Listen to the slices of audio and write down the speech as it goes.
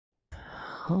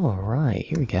Alright,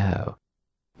 here we go.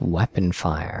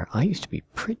 WeaponFire. I used to be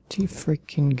pretty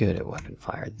freaking good at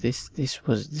WeaponFire.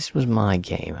 This was my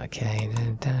game, okay?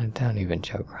 Don't even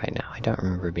joke right now. I don't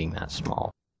remember being that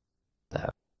small, though.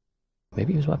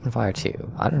 Maybe it was WeaponFire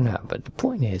too. I don't know, but the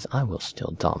point is, I will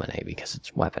still dominate because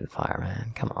it's WeaponFire,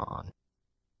 man. Come on.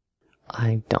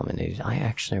 I dominated. I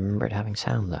actually remember it having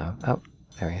sound, though. Oh,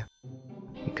 there we go.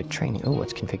 You could train. Oh,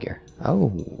 let's configure.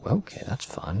 Oh, okay, that's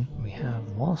fun. We have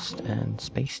lost and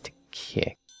space to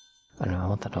kick. I don't know, I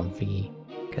want that on V,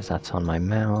 because that's on my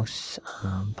mouse.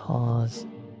 Pause.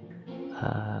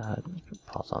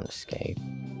 Pause on escape.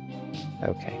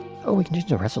 Okay. Oh, we can change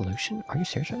the resolution? Are you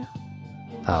serious right now?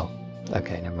 Oh.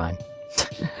 Okay, never mind.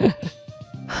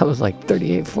 I was like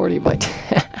 3840 by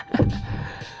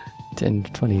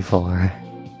 1024.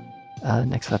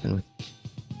 Next weapon with...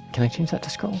 Can I change that to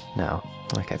scroll? No.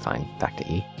 Okay, fine. Back to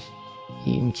E.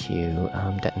 E and Q.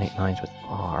 Detonate mines with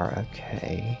R.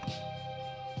 Okay.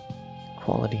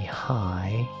 Quality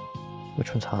high.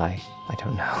 Which one's high? I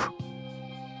don't know.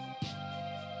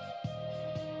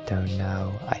 Don't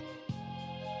know.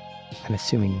 I'm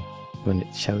assuming when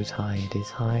it shows high, it is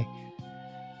high.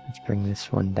 Let's bring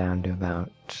this one down to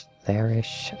about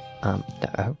there-ish. Oh,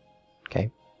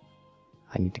 okay.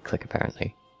 I need to click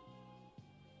apparently.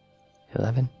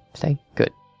 11. Stay.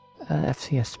 Good.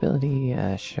 FCS stability.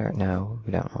 Sure. No,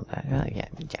 we don't want that.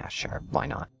 Yeah, sure. Why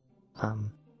not?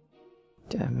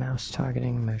 Mouse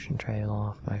targeting, motion trail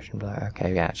off, motion blur.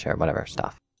 Okay, yeah, sure. Whatever.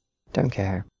 Stuff. Don't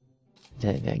care.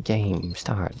 Game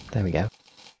start. There we go.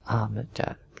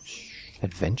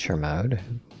 Adventure mode.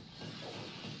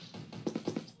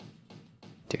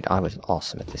 Dude, I was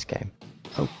awesome at this game.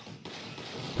 Oh.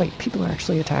 Wait, people are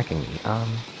actually attacking me.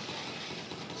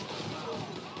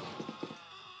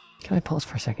 Can I pause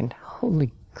for a second?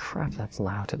 Holy crap, that's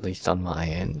loud, at least on my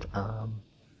end.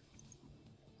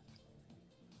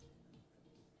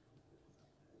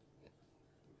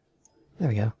 There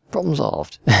we go. Problem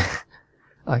solved.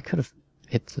 I could have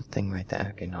hit the thing right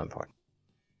there. Okay, not important.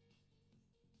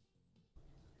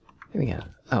 Here we go.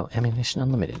 Oh, ammunition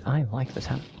unlimited. I like this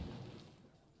happen.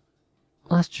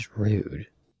 Well, that's just rude.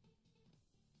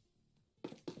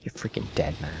 You're freaking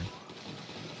dead, man.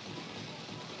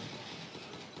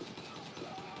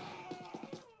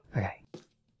 Okay.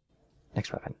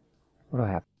 Next weapon. What do I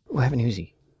have? Oh, I have an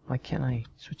Uzi. Why can't I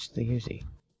switch to the Uzi?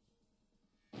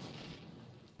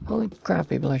 Holy crap,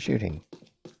 people are shooting.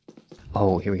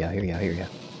 Oh, here we go, here we go, here we go.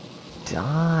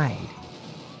 Died.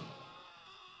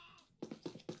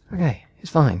 Okay,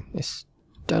 it's fine. It's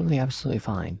totally, absolutely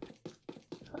fine.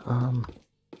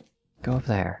 Go up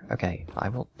there. Okay, I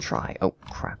will try. Oh,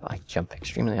 crap, I jump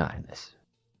extremely high in this.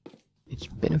 It's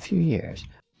been a few years.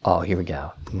 Oh, here we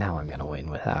go. Now I'm gonna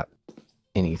win without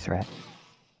any threat.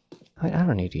 I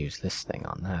don't need to use this thing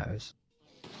on those.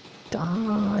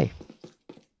 Die!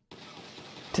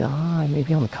 Die!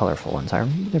 Maybe on the colorful ones. I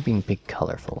remember there being big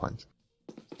colorful ones.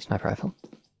 Sniper rifle.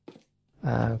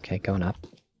 Okay, going up.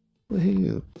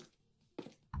 Woohoo!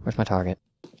 Where's my target?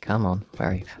 Come on, where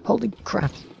are you? Holy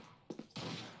crap!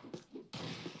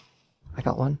 I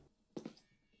got one.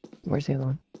 Where's the other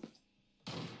one?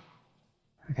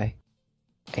 Okay.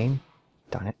 Aim.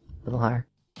 Darn it. A little higher.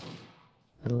 A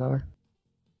little lower.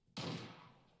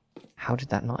 How did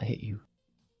that not hit you?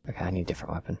 Okay, I need a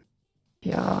different weapon.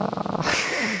 Yeah.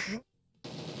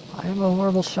 I am a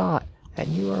horrible shot, and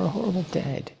you are a horrible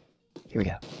dead. Here we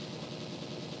go.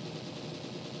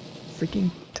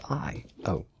 Freaking die.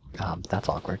 Oh, that's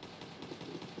awkward.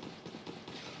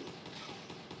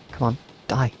 Come on,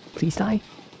 die. Please die.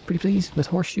 Pretty please, with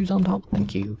horseshoes on top.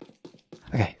 Thank you.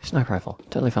 Okay, sniper rifle.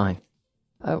 Totally fine.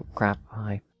 Oh, crap.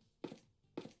 Hi.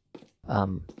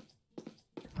 I'm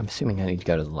assuming I need to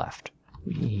go to the left.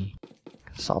 Wee.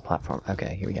 Saw platform.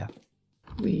 Okay, here we go.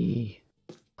 Wee.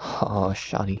 Oh,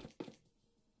 shoddy.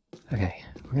 Okay,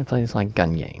 we're gonna play this like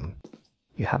gun game.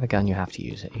 You have a gun, you have to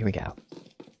use it. Here we go.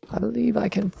 I believe I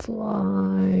can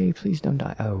fly. Please don't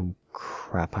die. Oh,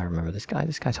 crap, I remember this guy.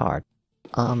 This guy's hard.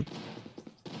 Where'd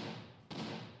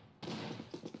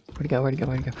he go? Where'd he go?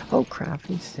 Where'd he go? Oh, crap,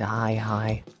 he's...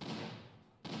 Hi.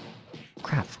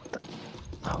 Crap, what the...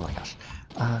 Oh my gosh.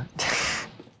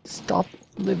 Stop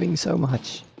living so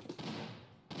much.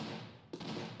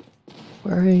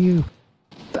 Where are you?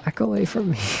 Back away from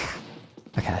me.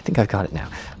 Okay, I think I've got it now.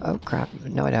 Oh crap,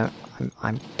 no I don't.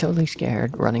 I'm totally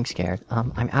scared, running scared.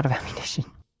 I'm out of ammunition.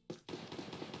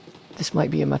 This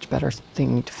might be a much better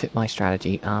thing to fit my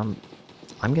strategy. I'm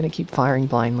gonna keep firing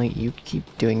blindly, you keep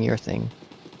doing your thing.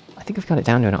 I think I've got it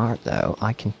down to an art though.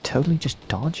 I can totally just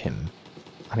dodge him.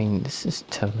 I mean, this is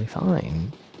totally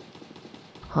fine.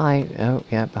 Hi. Oh,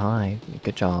 yep, hi.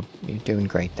 Good job. You're doing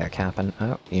great there, Captain.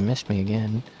 Oh, you missed me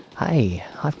again. Hey,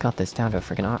 I've got this down to a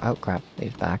freaking art. Oh, crap.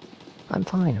 He's back. I'm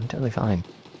fine. I'm totally fine.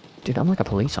 Dude, I'm like a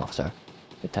police officer.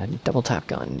 With that double tap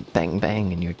gun. Bang,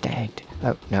 bang, and you're dead.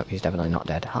 Oh, no, he's definitely not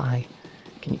dead. Hi.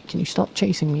 Can you stop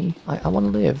chasing me? I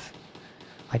want to live.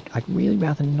 I'd really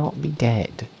rather not be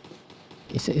dead.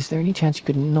 Is there any chance you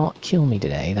could not kill me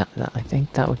today? I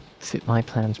think that would fit my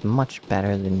plans much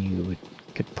better than you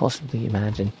could possibly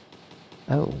imagine.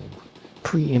 Oh,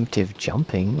 preemptive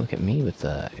jumping. Look at me with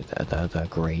the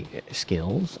great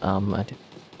skills.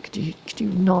 Could you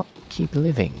not keep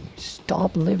living?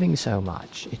 Stop living so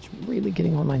much. It's really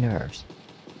getting on my nerves.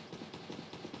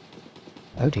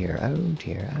 Oh dear, oh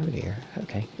dear, oh dear.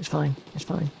 Okay, it's fine, it's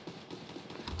fine.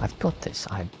 I've got this,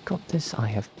 I've got this, I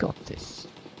have got this.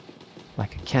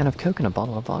 Like a can of Coke and a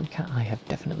bottle of vodka, I have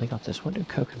definitely got this. What do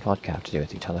Coke and vodka have to do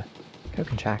with each other? Coke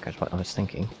and Jack is what I was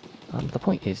thinking. The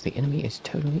point is, the enemy is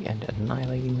totally and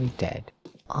annihilatingly dead.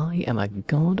 I am a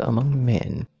god among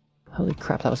men. Holy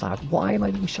crap, that was loud. Why am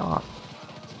I being shot?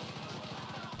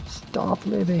 Stop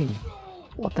living!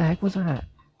 What the heck was that?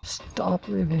 Stop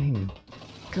living!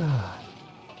 God.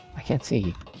 I can't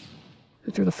see.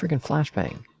 Who threw the friggin'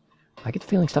 flashbang? I get the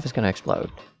feeling stuff is gonna explode.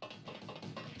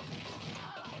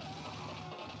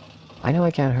 I know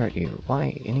I can't hurt you.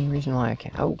 Why? Any reason why I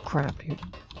can't? Oh crap, you're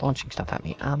launching stuff at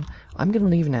me. I'm gonna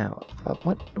leave now.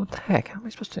 What the heck? How am I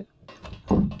supposed to...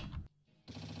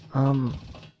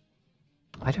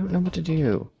 I don't know what to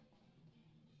do.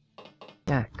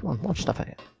 Yeah, come on, launch stuff at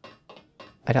it.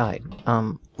 I died.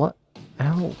 What?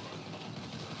 Ow.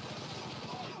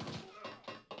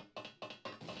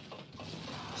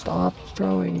 Stop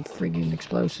throwing friggin'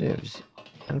 explosives.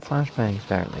 And flashbangs,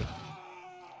 apparently.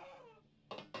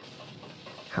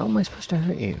 How am I supposed to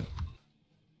hurt you?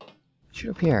 Shoot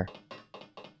up here.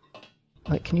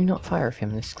 Like, can you not fire if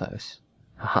I'm this close?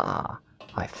 Haha!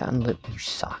 I found that you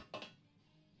suck.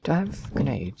 Do I have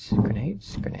grenades?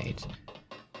 Grenades? Grenades.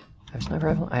 I have a sniper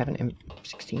rifle, I have an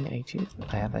M16A2,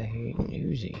 I have a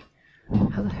Uzi.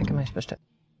 How the heck am I supposed to...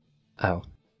 Oh.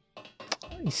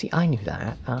 You see, I knew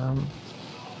that.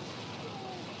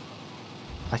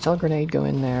 I saw a grenade go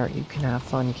in there. You can have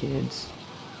fun, kids.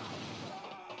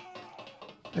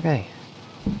 Okay.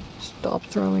 Stop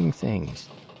throwing things.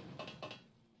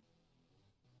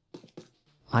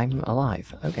 I'm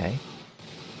alive. Okay.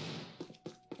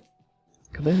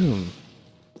 Kaboom!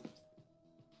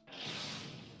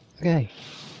 Okay.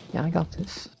 Yeah, I got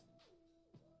this.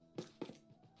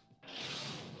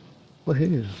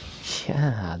 Woohoo!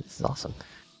 Yeah, this is awesome.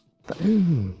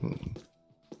 Boom!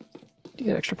 Do you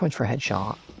get extra points for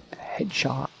headshot?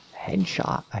 Headshot.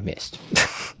 Headshot. I missed.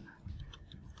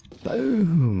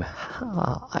 Boom!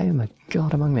 Ha! I am a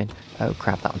god among men. Oh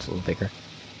crap, that one's a little bigger.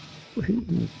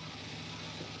 Woohoo!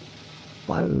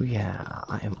 Whoa, yeah,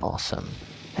 I am awesome.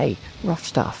 Hey, rough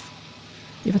stuff.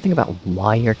 You ever think about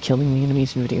why you're killing the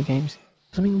enemies in video games?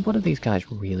 I mean, what are these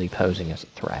guys really posing as a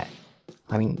threat?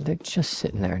 I mean, they're just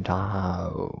sitting there and...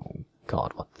 Oh,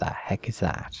 God, what the heck is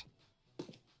that?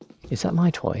 Is that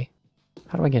my toy?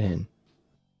 How do I get in?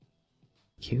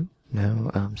 Q?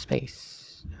 No,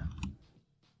 space. No.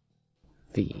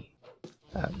 V.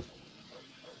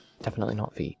 Definitely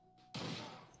not V.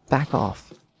 Back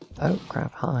off. Oh,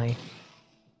 crap, hi.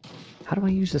 How do I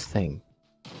use this thing?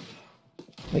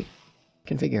 Wait,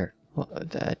 configure. Well,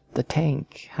 the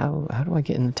tank. How do I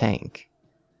get in the tank?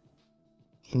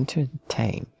 Enter the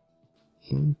tank.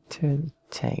 Enter the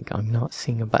tank. I'm not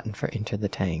seeing a button for enter the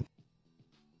tank.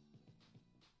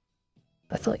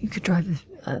 I thought you could drive this.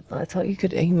 I thought you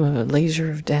could aim a laser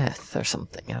of death or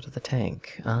something out of the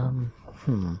tank.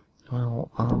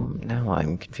 Well, now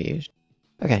I'm confused.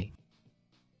 Okay.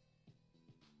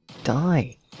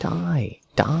 Die. Die.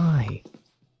 Die.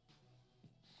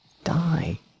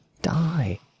 Die.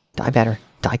 Die. Die better.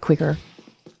 Die quicker.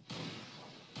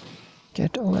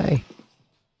 Get away.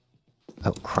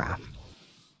 Oh, crap.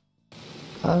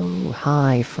 Oh,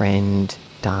 hi, friend.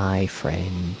 Die,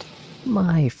 friend.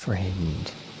 My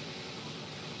friend.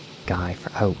 Guy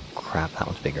friend. Oh, crap, that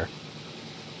one's bigger.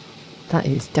 That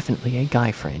is definitely a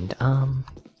guy friend. And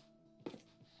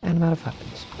I'm out of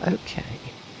weapons. Okay.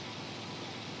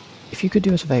 If you could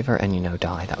do us a favor and, you know,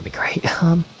 die, that would be great.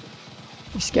 You're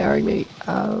scaring me.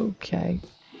 Okay.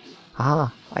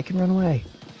 Ah, I can run away.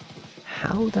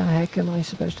 How the heck am I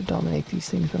supposed to dominate these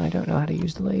things when I don't know how to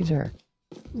use the laser?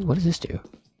 What does this do?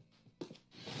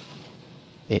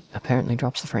 It apparently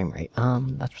drops the frame rate.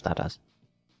 That's what that does.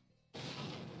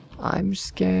 I'm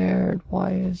scared.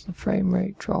 Why is the frame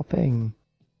rate dropping?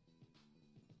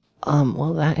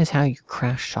 Well, that is how you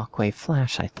crash Shockwave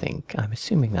Flash, I think. I'm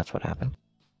assuming that's what happened.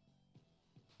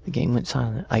 The game went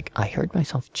silent. I heard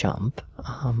myself jump,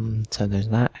 so there's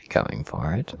that going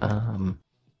for it.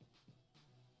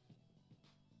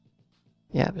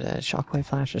 Yeah, but shockwave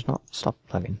flash is not stop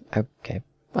plugging. Okay,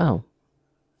 well,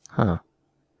 huh.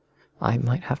 I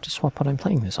might have to swap what I'm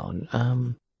playing this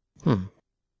on.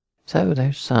 So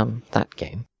there's, that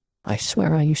game. I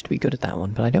swear I used to be good at that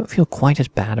one, but I don't feel quite as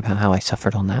bad about how I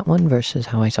suffered on that one versus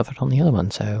how I suffered on the other one,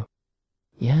 so...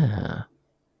 Yeah.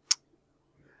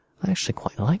 I actually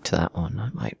quite liked that one. I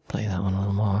might play that one a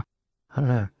little more. I don't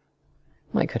know.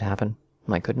 Might could happen.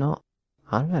 Might could not.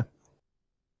 I don't know.